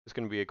It's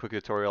going to be a quick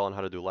tutorial on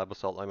how to do live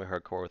assault lightning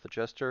hardcore with a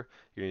jester.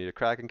 You need a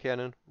Kraken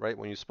cannon. Right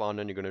when you spawn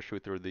in, you're going to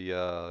shoot through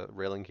the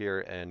railing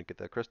here and get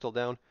that crystal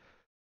down.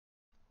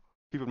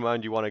 Keep in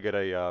mind you want to get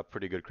a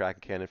pretty good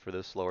Kraken cannon for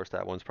this. Lower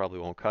stat ones probably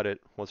won't cut it.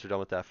 Once you're done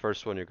with that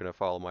first one, you're going to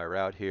follow my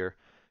route here.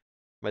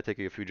 Might take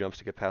you a few jumps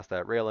to get past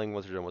that railing.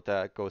 Once you're done with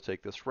that, go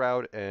take this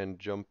route and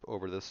jump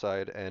over this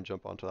side and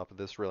jump on top of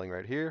this railing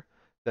right here.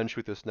 Then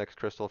shoot this next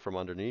crystal from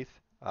underneath.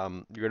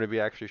 You're going to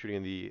be actually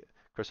shooting the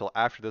crystal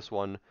after this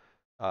one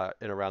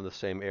in around the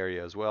same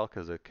area as well,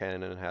 because the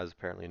cannon has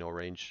apparently no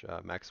range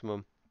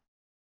maximum.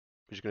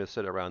 You're just going to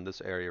sit around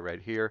this area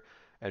right here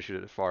and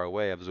shoot it far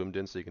away. I've zoomed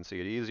in so you can see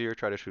it easier.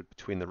 Try to shoot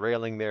between the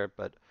railing there,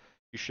 but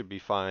you should be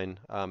fine.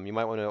 You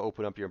might want to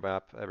open up your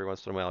map every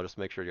once in a while just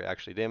to make sure you're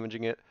actually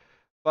damaging it.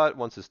 But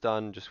once it's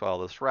done, just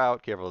follow this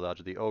route. Careful to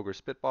dodge the ogre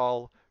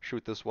spitball.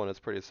 Shoot this one.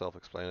 It's pretty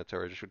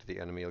self-explanatory. Just shoot to the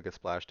enemy. You'll get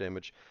splash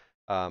damage.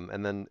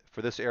 And then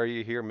for this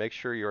area here, make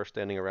sure you're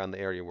standing around the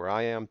area where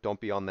I am. Don't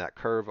be on that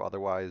curve,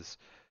 otherwise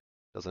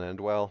it doesn't end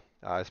well.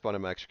 I spawned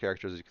in my extra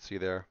characters, as you can see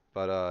there.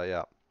 But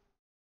yeah,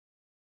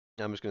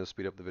 I'm just going to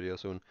speed up the video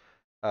soon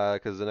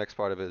because the next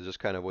part of it is just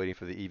kind of waiting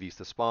for the EVs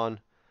to spawn.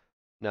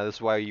 Now this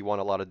is why you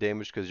want a lot of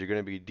damage, because you're going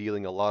to be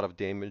dealing a lot of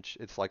damage.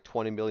 It's like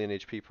 20 million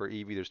HP per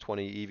EV. There's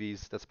 20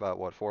 EVs. That's about,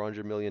 what,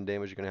 400 million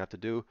damage you're going to have to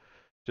do.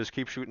 Just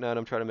keep shooting at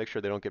them. Try to make sure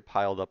they don't get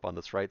piled up on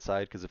this right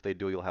side, because if they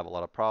do, you'll have a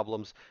lot of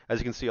problems. As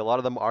you can see, a lot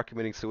of them are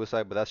committing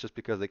suicide, but that's just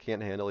because they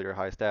can't handle your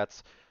high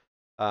stats.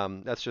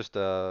 That's just,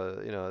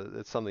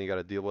 it's something you got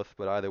to deal with.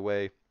 But either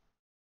way,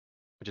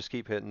 just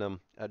keep hitting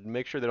them.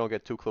 Make sure they don't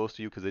get too close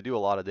to you, because they do a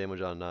lot of damage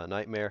on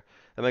Nightmare.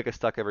 They might get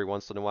stuck every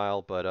once in a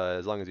while, but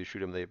as long as you shoot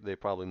them, they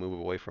probably move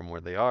away from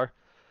where they are.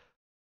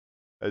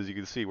 As you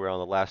can see, we're on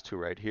the last two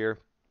right here.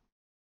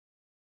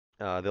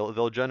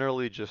 They'll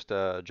generally just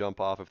jump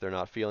off if they're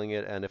not feeling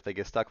it, and if they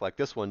get stuck like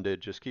this one did,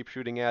 just keep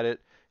shooting at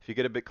it. If you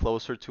get a bit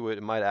closer to it,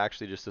 it might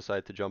actually just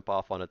decide to jump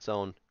off on its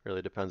own.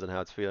 Really depends on how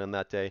it's feeling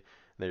that day.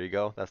 There you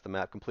go. That's the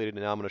map completed.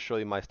 And now I'm going to show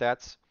you my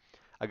stats.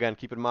 Again,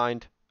 keep in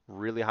mind,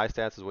 really high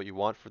stats is what you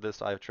want for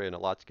this. I've trained a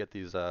lot to get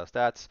these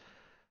stats.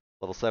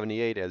 Level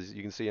 78, as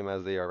you can see them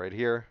as they are right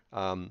here.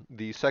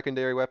 The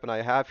secondary weapon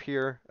I have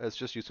here is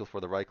just useful for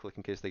the right click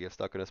in case they get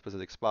stuck in a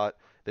specific spot.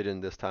 They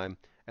didn't this time.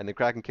 And the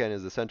Kraken cannon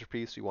is the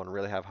centerpiece. You want to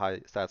really have high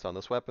stats on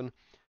this weapon.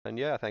 And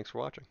yeah, thanks for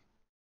watching.